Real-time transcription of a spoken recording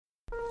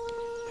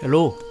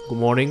Hello, good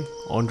morning.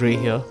 Andre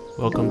here.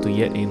 Welcome to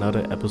yet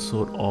another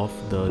episode of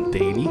The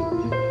Daily.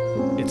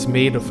 It's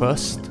May the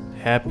 1st.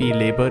 Happy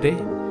Labor Day.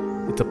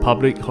 It's a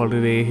public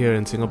holiday here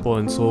in Singapore,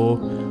 and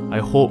so I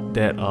hope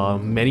that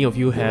many of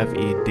you have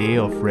a day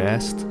of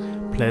rest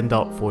planned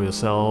out for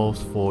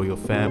yourselves, for your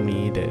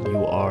family, that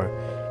you are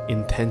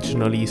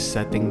intentionally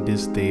setting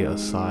this day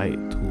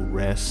aside to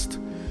rest,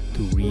 to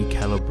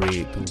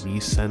recalibrate, to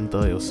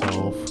recenter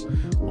yourself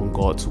on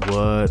God's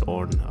word,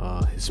 on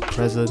His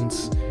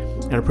presence.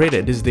 And I pray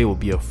that this day will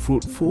be a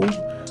fruitful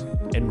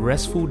and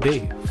restful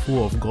day,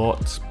 full of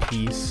God's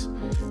peace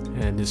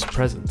and His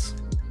presence.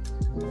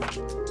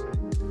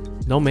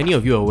 Now, many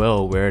of you are well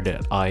aware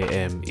that I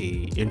am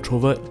a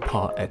introvert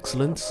par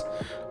excellence,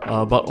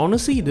 but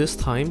honestly, this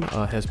time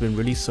has been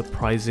really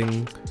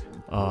surprising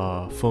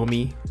for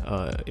me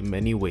in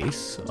many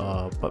ways,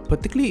 but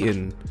particularly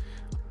in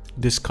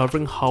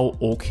discovering how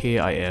okay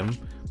I am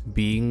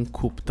being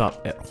cooped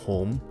up at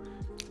home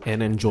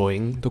and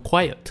enjoying the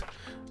quiet.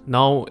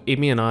 Now,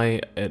 Amy and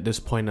I, at this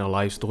point in our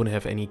lives, don't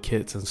have any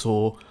kids, and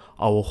so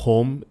our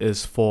home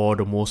is for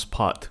the most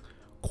part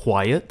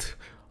quiet.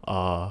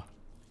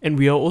 And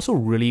we are also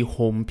really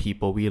home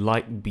people. We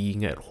like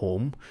being at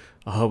home.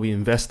 We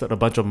invested a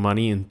bunch of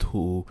money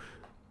into,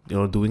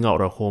 doing out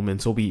our home,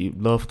 and so we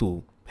love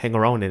to hang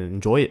around and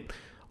enjoy it.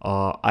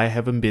 I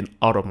haven't been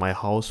out of my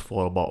house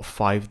for about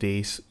 5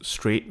 days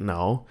straight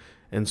now,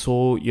 and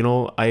so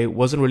I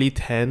wasn't really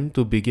tan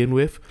to begin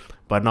with,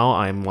 but now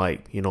I'm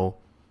like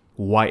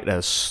white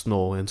as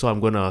snow, and so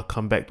I'm gonna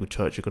come back to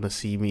church. You're gonna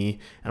see me,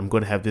 and I'm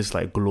gonna have this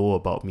like glow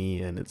about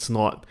me, and it's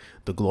not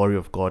the glory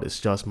of God,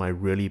 it's just my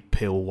really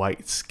pale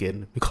white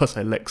skin because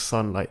I lack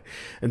sunlight.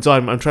 And so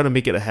I'm trying to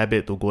make it a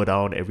habit to go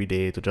down every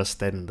day to just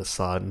stand in the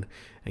sun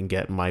and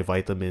get my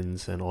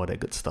vitamins and all that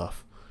good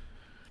stuff.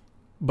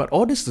 But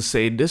all this to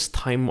say, this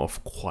time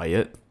of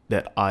quiet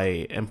that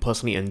I am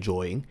personally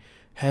enjoying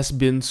has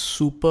been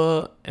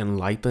super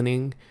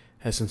enlightening,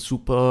 has been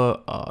super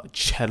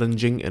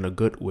challenging in a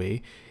good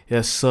way. It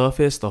has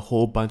surfaced a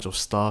whole bunch of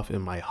stuff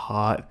in my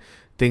heart,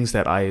 things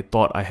that I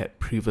thought I had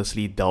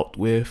previously dealt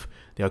with.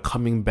 They are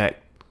coming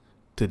back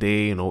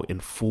today, in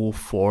full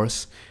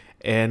force.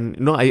 And,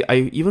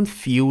 I even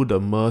feel the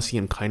mercy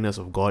and kindness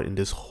of God in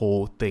this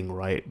whole thing,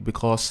 right?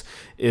 Because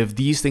if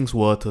these things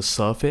were to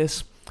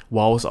surface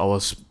whilst I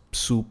was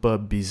super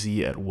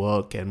busy at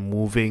work and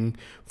moving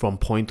from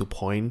point to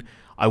point,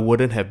 I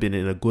wouldn't have been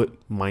in a good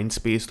mind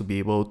space to be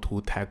able to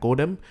tackle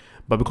them.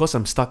 But because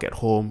I'm stuck at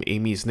home,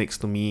 Amy is next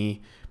to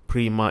me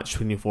pretty much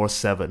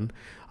 24/7.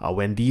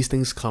 When these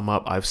things come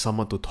up, I have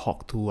someone to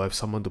talk to, I have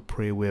someone to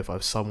pray with, I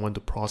have someone to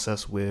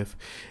process with,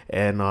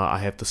 and I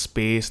have the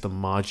space, the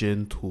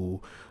margin to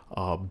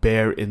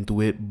bear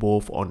into it,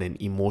 both on an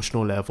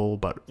emotional level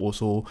but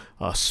also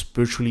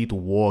spiritually, to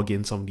war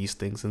against some of these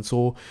things. And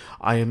so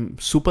I am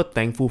super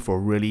thankful for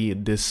really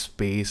this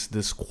space,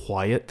 this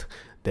quiet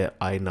that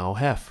I now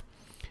have.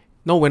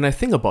 Now, when I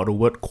think about the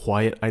word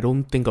quiet, I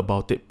don't think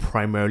about it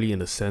primarily in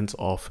the sense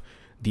of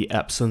the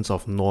absence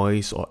of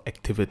noise or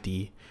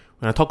activity.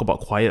 When I talk about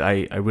quiet,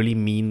 I really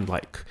mean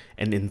like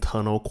an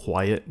internal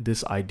quiet,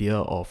 this idea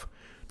of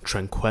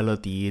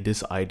tranquility,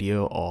 this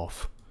idea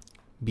of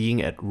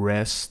being at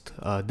rest,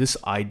 this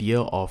idea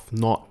of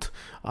not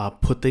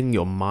putting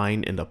your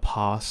mind in the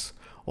past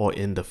or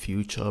in the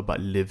future,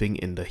 but living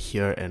in the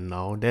here and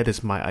now. That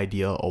is my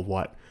idea of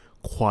what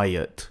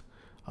quiet,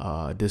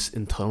 this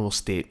internal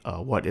state,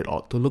 what it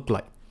ought to look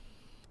like.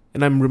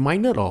 And I'm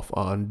reminded of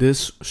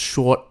this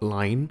short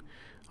line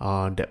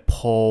that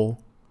Paul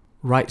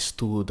writes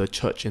to the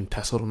church in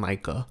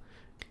Thessalonica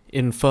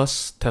in 1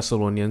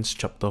 Thessalonians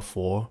chapter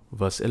 4,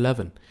 verse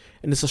 11.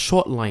 And it's a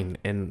short line,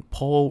 and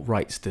Paul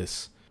writes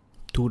this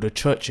to the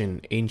church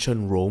in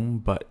ancient Rome,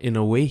 but in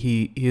a way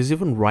he is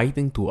even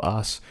writing to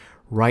us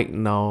right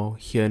now,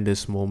 here in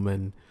this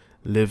moment,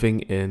 living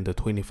in the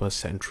 21st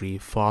century,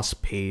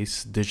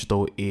 fast-paced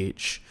digital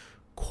age,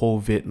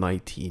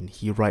 COVID-19.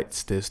 He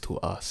writes this to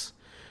us: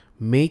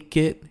 make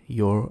it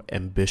your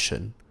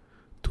ambition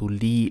to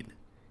lead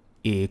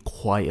a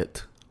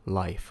quiet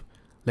life.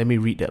 Let me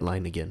read that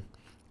line again.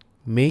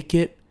 Make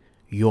it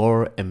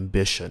your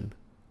ambition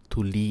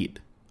to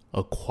lead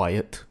a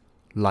quiet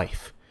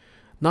life.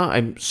 Now,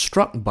 I'm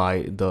struck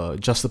by the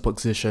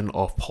juxtaposition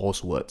of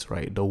Paul's words,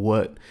 right? The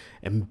word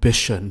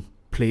ambition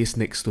placed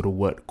next to the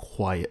word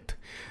quiet.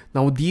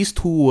 Now, these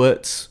two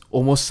words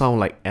almost sound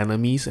like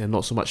enemies and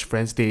not so much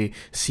friends. They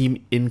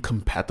seem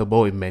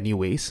incompatible in many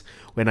ways.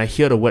 When I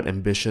hear the word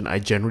ambition, I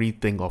generally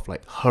think of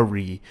like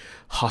hurry,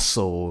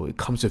 hustle. It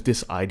comes with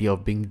this idea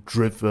of being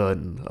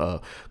driven,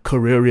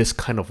 careerist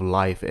kind of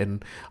life.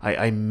 And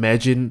I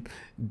imagine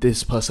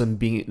this person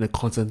being in a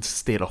constant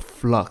state of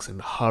flux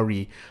and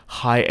hurry,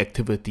 high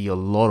activity, a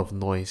lot of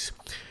noise.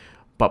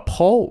 But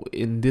Paul,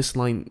 in this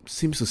line,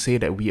 seems to say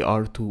that we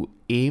are to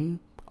aim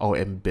our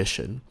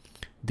ambition,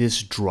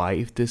 this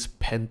drive, this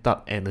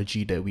pent-up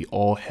energy that we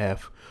all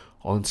have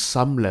on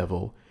some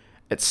level,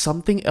 at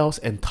something else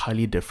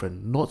entirely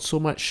different. Not so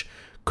much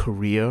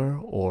career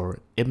or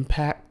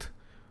impact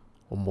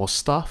or more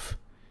stuff.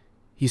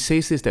 He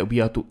says is that we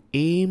are to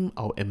aim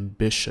our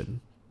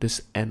ambition,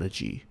 this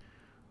energy,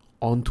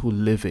 onto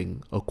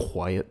living a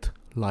quiet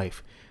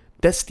life.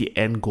 That's the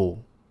end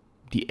goal,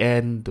 the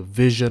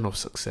vision of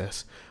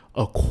success,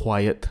 a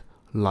quiet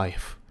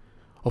life.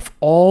 Of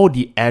all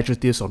the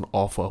adjectives on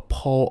offer,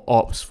 Paul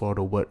opts for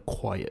the word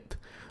quiet.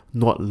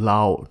 Not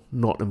loud,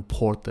 not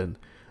important,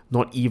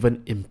 not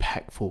even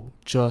impactful,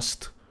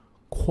 just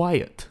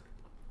quiet.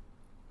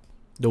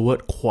 The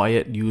word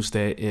quiet used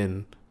there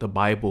in the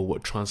Bible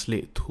would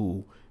translate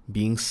to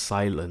being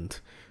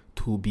silent,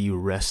 to be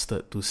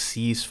rested, to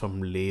cease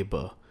from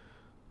labor,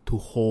 to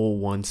hold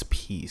one's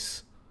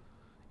peace.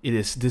 It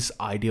is this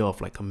idea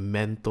of like a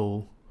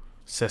mental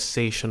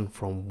cessation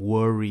from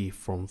worry,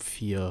 from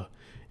fear.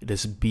 It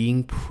is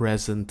being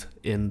present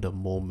in the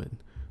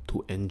moment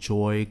to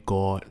enjoy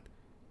God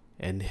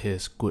and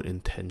His good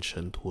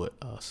intention toward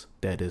us.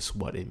 That is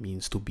what it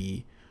means to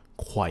be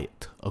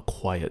quiet, a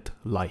quiet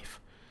life.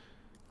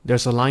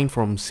 There's a line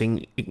from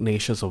St.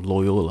 Ignatius of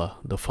Loyola,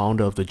 the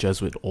founder of the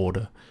Jesuit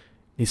order.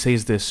 He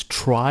says this: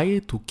 try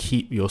to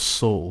keep your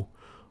soul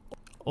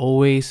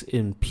always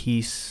in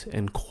peace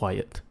and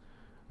quiet.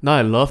 Now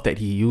I love that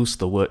he used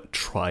the word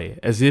try,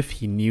 as if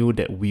he knew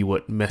that we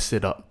would mess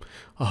it up.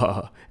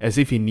 As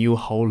if he knew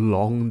how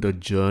long the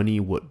journey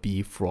would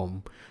be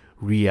from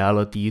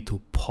reality to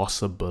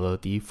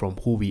possibility, from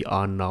who we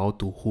are now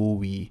to who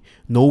we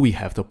know we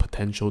have the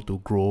potential to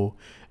grow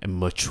and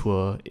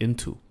mature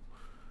into.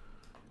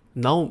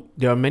 Now,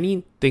 there are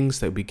many things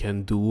that we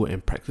can do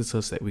and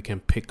practices that we can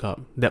pick up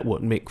that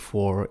would make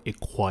for a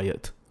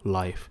quiet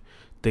life.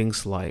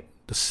 Things like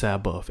the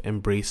Sabbath,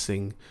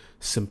 embracing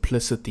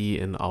simplicity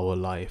in our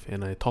life.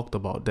 And I talked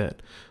about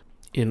that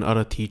in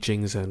other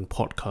teachings and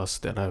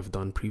podcasts that I've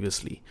done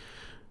previously.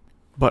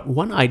 But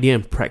one idea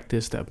and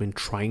practice that I've been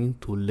trying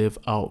to live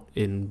out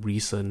in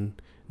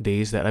recent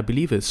days that I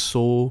believe is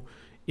so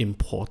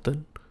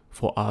important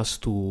for us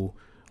to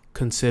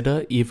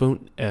consider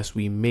even as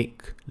we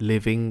make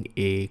living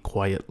a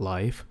quiet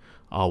life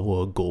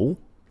our goal.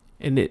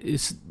 And it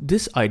is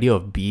this idea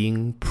of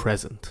being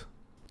present.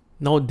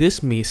 Now,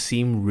 this may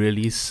seem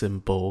really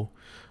simple,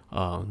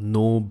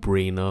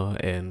 no-brainer,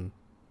 and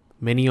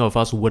many of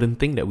us wouldn't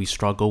think that we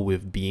struggle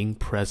with being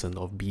present,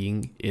 of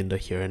being in the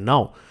here and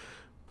now.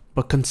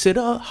 But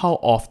consider how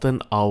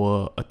often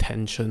our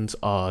attentions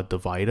are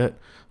divided,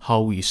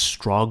 how we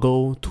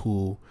struggle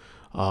to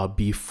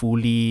be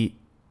fully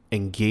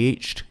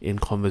engaged in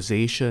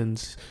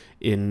conversations,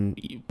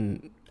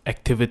 in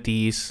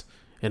activities,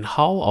 and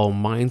how our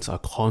minds are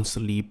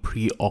constantly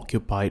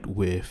preoccupied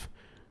with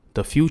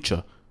the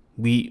future.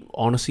 We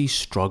honestly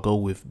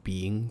struggle with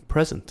being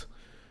present,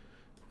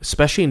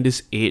 especially in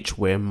this age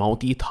where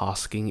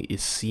multitasking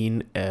is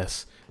seen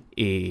as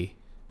a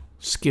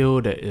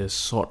skill that is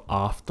sought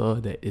after,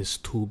 that is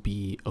to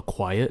be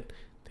acquired,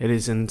 that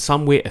is in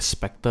some way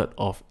expected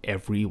of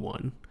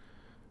everyone.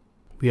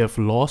 We have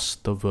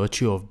lost the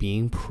virtue of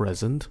being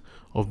present,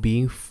 of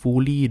being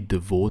fully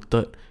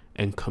devoted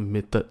and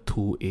committed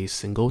to a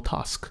single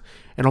task.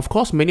 And of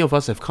course, many of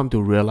us have come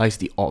to realize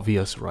the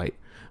obvious, right?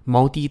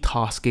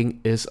 Multitasking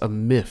is a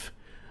myth.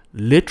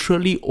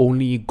 Literally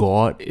only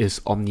God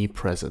is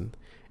omnipresent.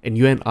 And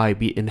you and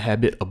we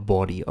inhabit a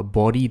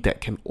body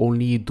that can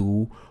only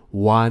do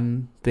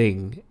one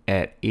thing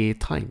at a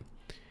time.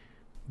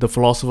 The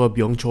philosopher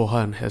Byung-Chul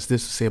Han has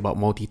this to say about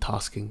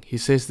multitasking. He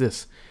says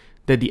this,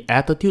 that the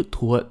attitude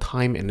toward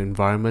time and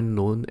environment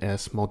known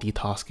as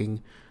multitasking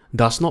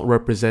does not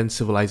represent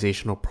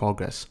civilizational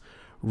progress.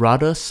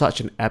 Rather, such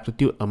an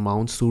aptitude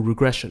amounts to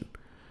regression.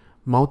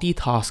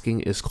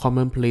 Multitasking is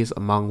commonplace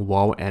among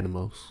wild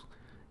animals.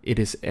 It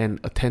is an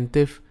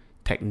attentive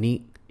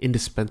technique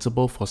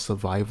indispensable for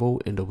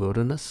survival in the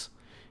wilderness.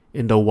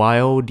 In the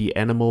wild, the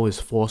animal is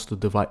forced to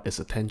divide its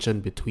attention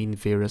between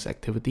various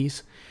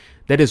activities.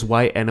 That is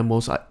why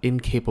animals are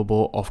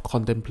incapable of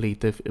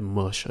contemplative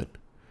immersion.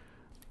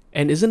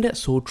 And isn't that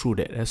so true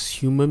that as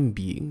human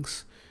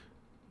beings,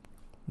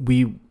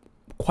 we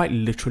quite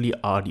literally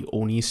are the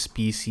only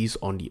species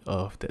on the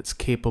earth that's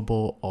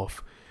capable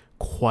of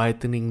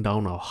quietening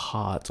down our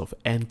hearts, of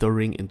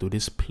entering into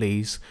this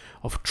place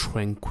of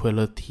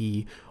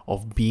tranquility,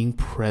 of being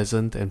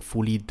present and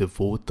fully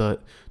devoted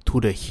to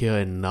the here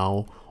and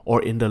now,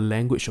 or in the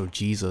language of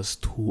Jesus,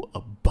 to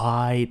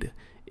abide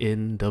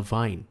in the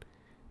vine.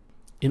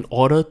 In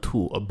order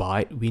to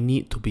abide, we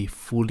need to be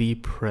fully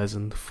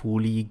present,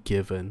 fully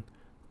given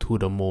to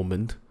the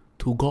moment,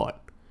 to God.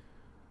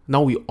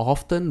 Now, we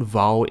often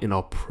vow in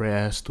our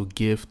prayers to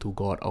give to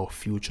God our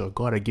future.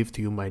 God, I give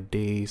to you my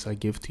days, I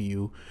give to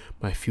you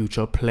my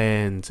future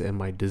plans and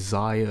my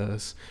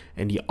desires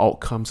and the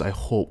outcomes I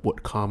hope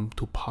would come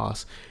to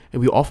pass.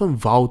 And we often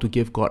vow to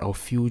give God our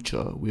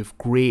future with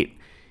great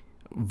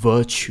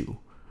virtue.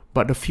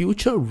 But the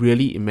future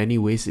really, in many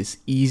ways, is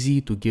easy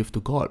to give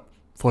to God,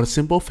 for the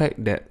simple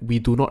fact that we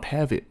do not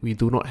have it. We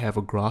do not have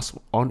a grasp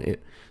on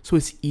it. So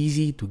it's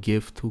easy to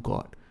give to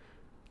God.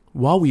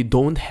 While we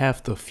don't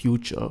have the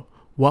future,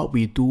 what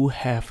we do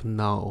have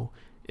now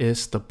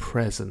is the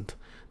present,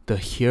 the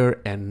here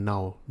and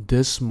now,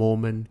 this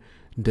moment,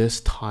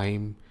 this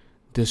time,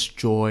 this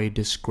joy,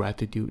 this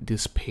gratitude,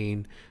 this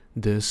pain,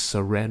 this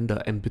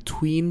surrender. And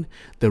between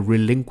the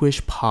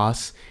relinquished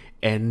past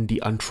and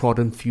the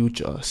untrodden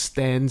future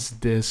stands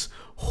this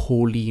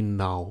holy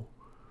now.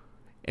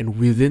 And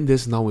within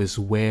this now is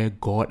where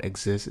God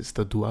exists. It's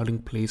the dwelling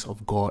place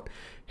of God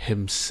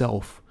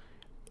himself.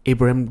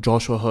 Abraham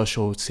Joshua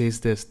Herschel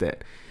says this,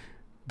 that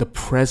the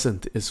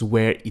present is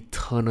where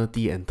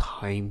eternity and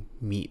time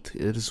meet.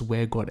 It is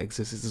where God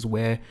exists. It is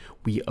where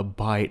we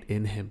abide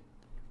in him.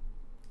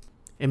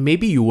 And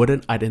maybe you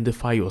wouldn't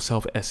identify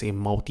yourself as a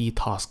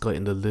multitasker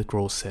in the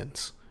literal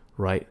sense,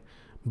 right?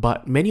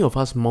 But many of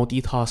us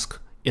multitask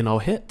in our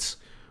heads.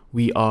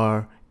 We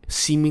are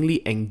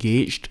seemingly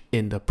engaged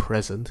in the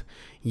present,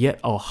 yet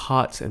our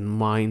hearts and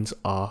minds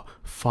are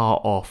far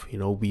off.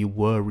 We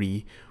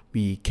worry,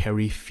 we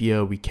carry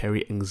fear, we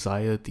carry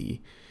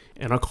anxiety,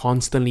 and are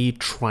constantly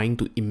trying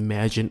to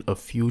imagine a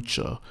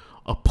future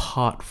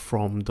apart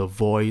from the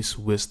voice,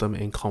 wisdom,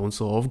 and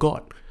counsel of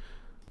God.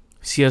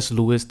 C.S.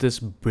 Lewis, this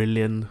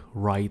brilliant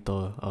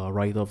writer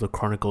of the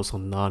Chronicles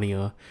of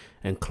Narnia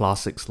and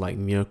classics like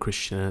Mere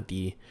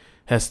Christianity,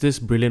 has this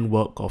brilliant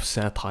work of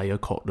satire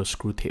called The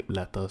Screwtape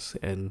Letters,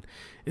 and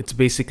it's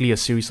basically a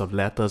series of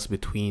letters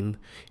between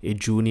a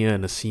junior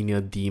and a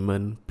senior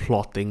demon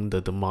plotting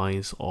the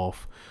demise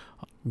of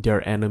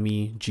their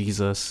enemy,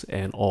 Jesus,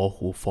 and all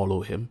who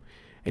follow him.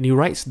 And he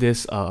writes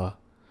this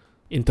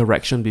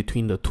interaction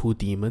between the two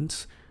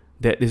demons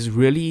that is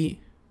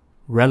really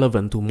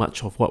relevant to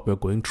much of what we're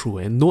going through.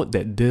 And note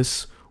that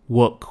this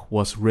work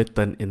was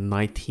written in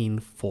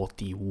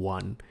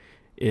 1941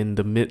 in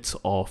the midst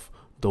of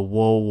the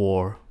World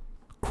War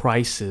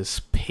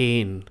crisis,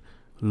 pain,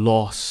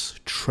 loss,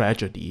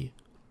 tragedy.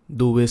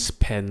 Lewis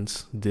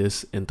pens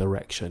this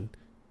interaction.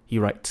 He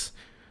writes,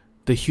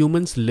 "The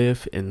humans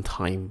live in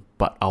time,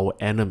 but our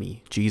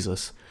enemy,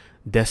 Jesus,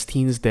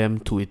 destines them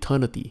to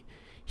eternity.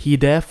 He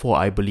therefore,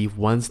 I believe,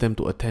 wants them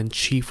to attend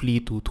chiefly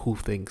to two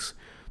things,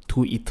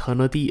 to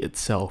eternity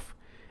itself,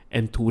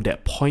 and to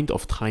that point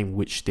of time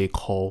which they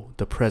call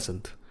the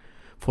present.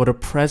 For the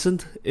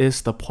present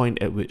is the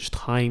point at which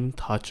time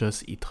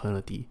touches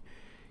eternity.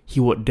 He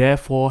would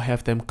therefore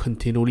have them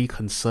continually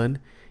concerned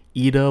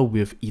either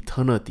with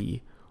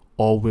eternity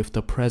or with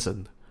the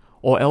present,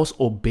 or else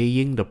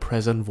obeying the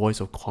present voice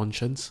of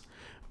conscience,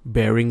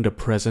 bearing the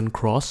present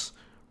cross,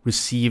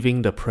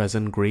 receiving the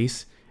present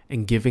grace,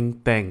 and giving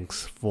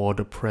thanks for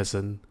the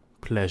present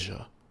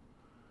pleasure."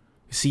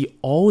 You see,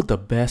 all the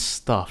best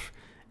stuff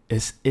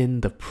is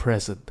in the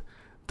present,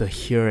 the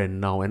here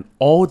and now, and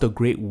all the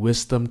great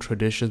wisdom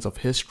traditions of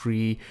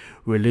history,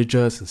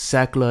 religious and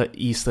secular,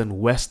 Eastern,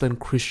 Western,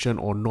 Christian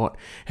or not,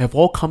 have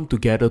all come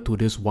together to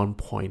this one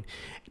point.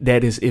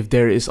 That is, if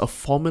there is a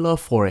formula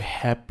for a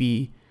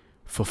happy,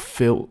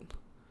 fulfilled,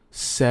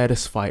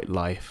 satisfied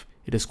life,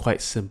 it is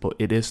quite simple.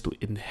 It is to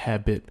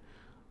inhabit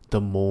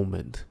the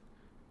moment.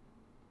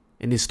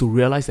 And it's to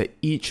realize that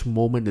each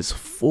moment is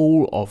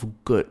full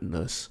of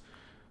goodness.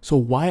 So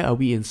why are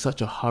we in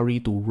such a hurry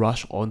to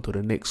rush on to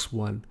the next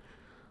one?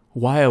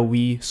 Why are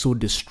we so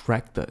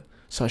distracted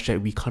such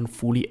that we can't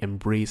fully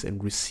embrace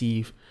and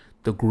receive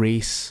the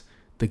grace,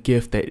 the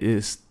gift that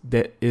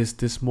is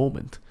this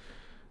moment?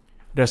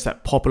 There's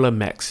that popular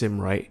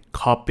maxim, right?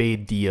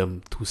 Carpe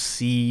diem, to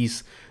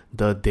seize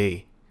the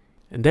day.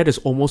 And that is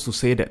almost to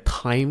say that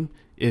time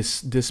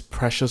is this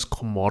precious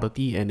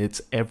commodity and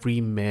it's every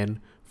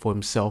man for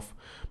himself.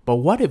 But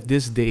what if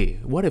this day,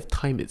 what if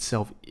time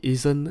itself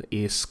isn't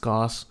a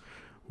scarce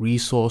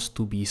resource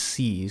to be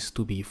seized,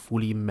 to be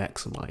fully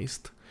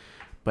maximized,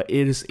 but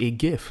it is a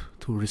gift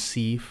to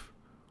receive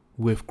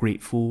with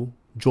grateful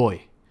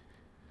joy?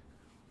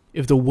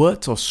 If the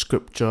words of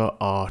Scripture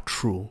are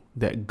true,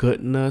 that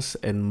goodness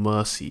and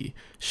mercy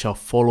shall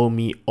follow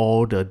me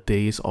all the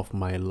days of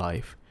my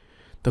life,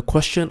 the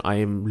question I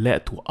am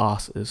led to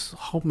ask is,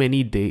 how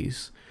many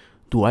days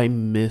do I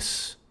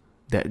miss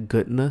that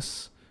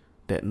goodness,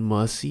 that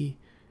mercy,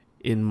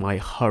 in my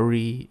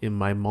hurry, in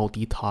my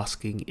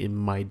multitasking, in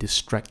my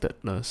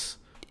distractedness,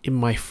 in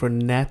my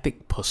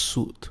frenetic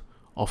pursuit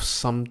of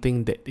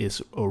something that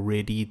is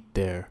already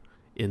there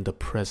in the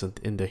present,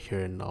 in the here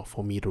and now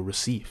for me to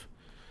receive?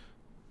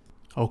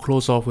 I'll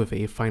close off with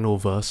a final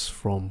verse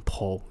from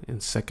Paul in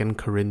 2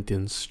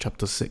 Corinthians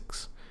chapter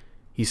 6.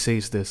 He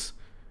says this,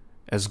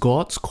 "As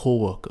God's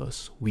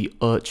co-workers, we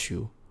urge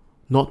you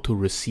not to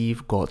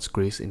receive God's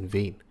grace in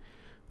vain.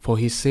 For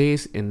he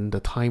says, in the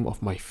time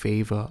of my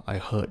favor I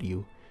heard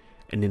you,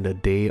 and in the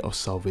day of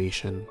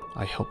salvation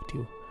I helped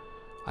you.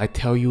 I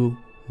tell you,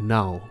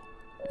 now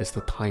is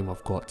the time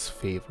of God's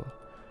favor.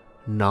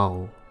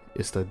 Now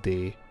is the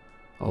day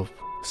of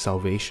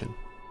salvation."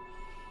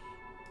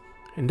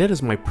 And that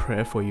is my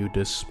prayer for you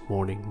this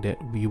morning,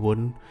 that we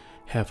wouldn't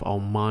have our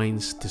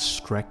minds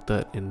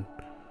distracted and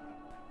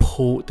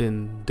pulled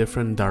in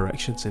different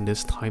directions in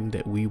this time,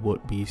 that we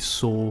would be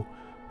so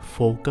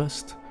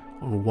focused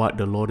on what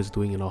the Lord is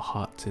doing in our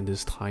hearts in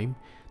this time,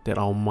 that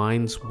our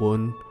minds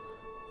won't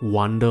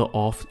wander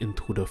off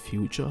into the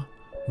future,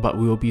 but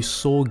we will be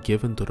so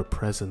given to the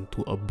present,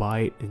 to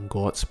abide in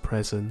God's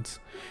presence,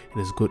 in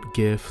His good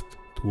gift,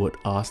 toward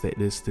us that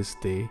is this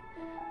day,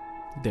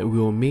 that we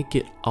will make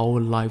it our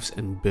life's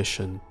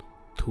ambition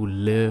to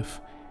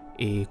live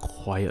a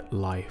quiet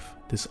life,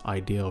 this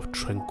idea of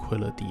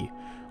tranquility,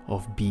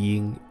 of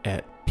being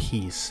at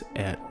peace,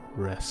 at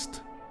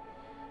rest.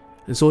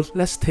 And so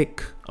let's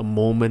take a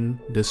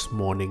moment this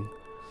morning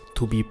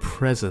to be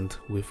present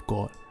with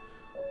God,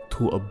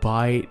 to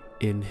abide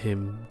in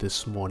Him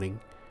this morning.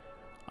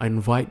 I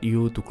invite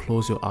you to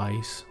close your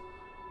eyes,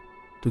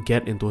 to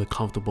get into a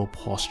comfortable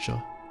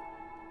posture,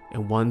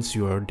 and once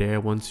you are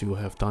there, once you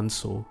have done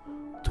so,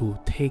 to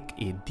take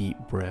a deep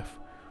breath,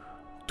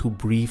 to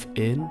breathe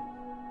in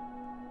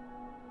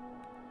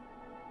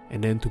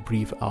and then to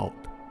breathe out,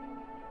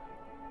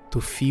 to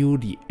feel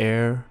the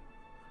air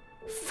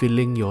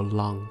filling your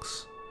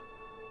lungs,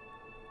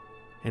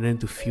 and then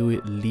to feel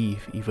it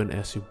leave even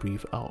as you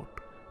breathe out,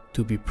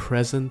 to be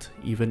present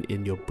even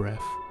in your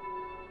breath.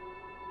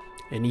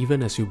 And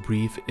even as you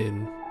breathe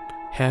in,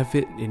 have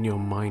it in your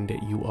mind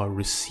that you are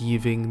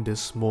receiving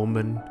this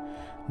moment,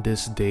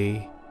 this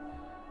day,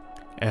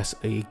 as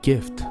a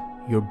gift.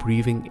 You're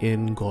breathing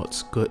in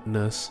God's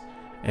goodness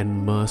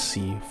and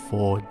mercy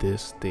for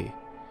this day.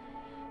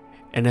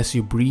 And as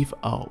you breathe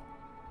out,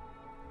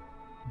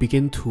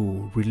 begin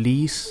to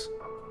release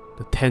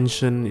the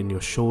tension in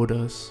your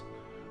shoulders,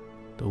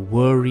 the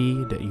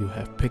worry that you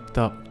have picked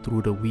up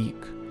through the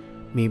week,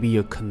 maybe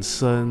your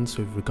concerns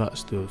with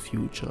regards to the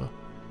future,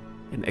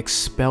 and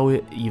expel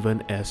it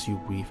even as you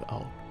breathe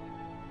out.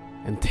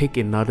 And take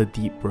another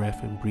deep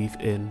breath and breathe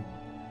in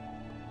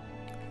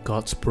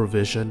God's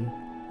provision,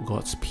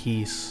 God's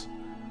peace,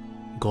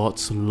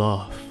 God's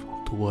love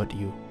toward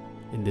you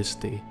in this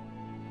day.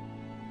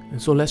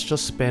 And so let's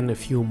just spend a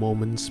few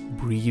moments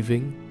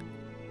breathing,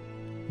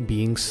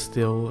 being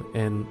still,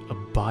 and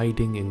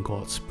abiding in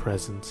God's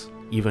presence,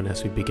 even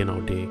as we begin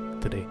our day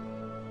today.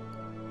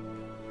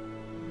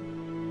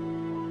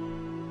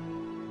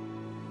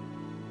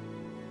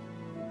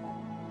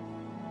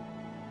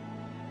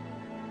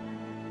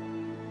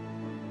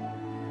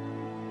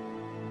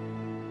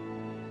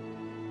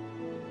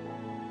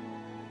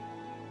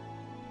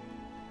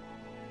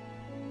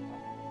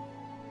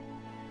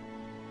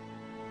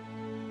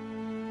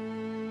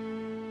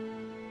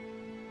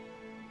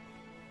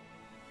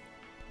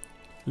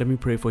 Let me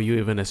pray for you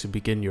even as you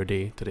begin your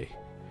day today.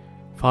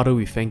 Father,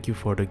 we thank you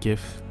for the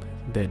gift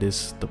that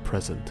is the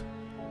present,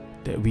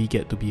 that we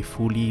get to be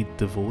fully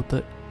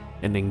devoted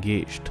and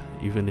engaged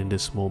even in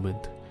this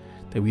moment,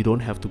 that we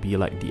don't have to be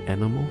like the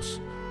animals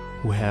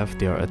who have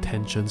their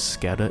attention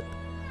scattered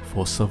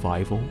for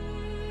survival.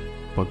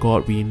 But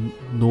God, we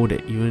know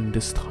that even in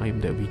this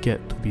time that we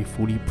get to be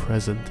fully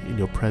present in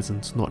your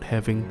presence, not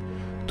having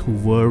to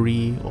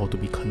worry or to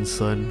be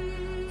concerned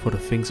for the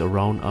things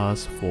around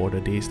us for the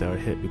days that are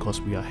ahead,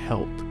 because we are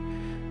held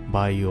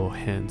by your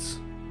hands.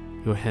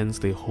 Your hands,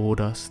 they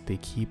hold us, they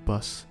keep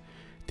us,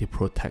 they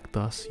protect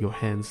us. Your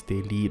hands,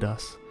 they lead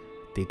us,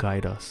 they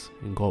guide us.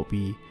 And God,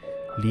 we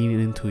lean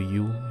into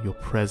you, your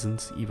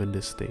presence even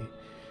this day.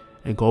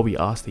 And God, we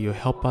ask that you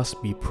help us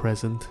be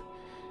present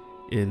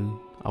in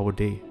our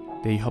day,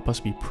 that you help us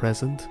be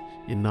present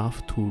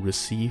enough to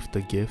receive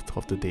the gift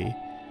of the day,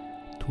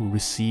 to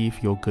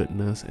receive your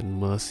goodness and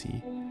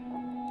mercy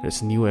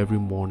that's new every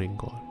morning,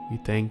 God. We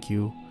thank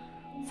you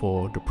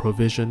for the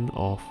provision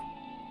of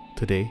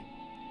today.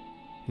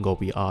 And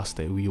God, we ask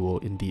that we will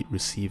indeed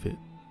receive it.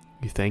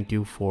 We thank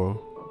you for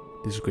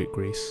this great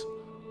grace.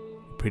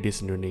 We pray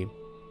this in your name.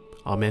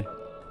 Amen.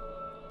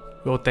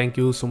 Well, thank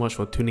you so much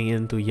for tuning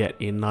in to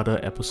yet another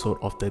episode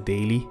of The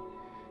Daily.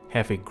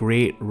 Have a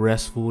great,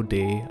 restful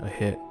day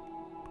ahead.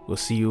 We'll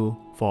see you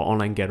for our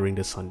online gathering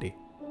this Sunday.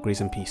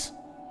 Grace and peace.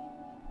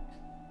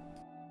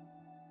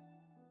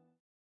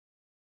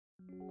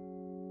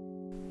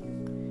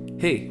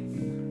 Hey,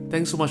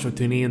 thanks so much for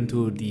tuning in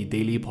to the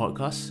Daily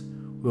Podcast.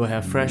 We'll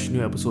have fresh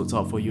new episodes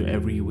out for you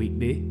every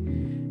weekday.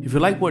 If you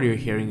like what you're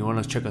hearing and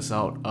want to check us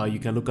out, you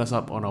can look us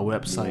up on our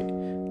website,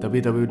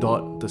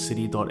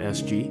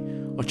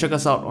 www.thecity.sg, or check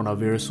us out on our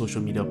various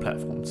social media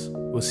platforms.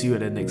 We'll see you at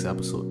the next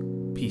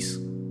episode.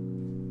 Peace.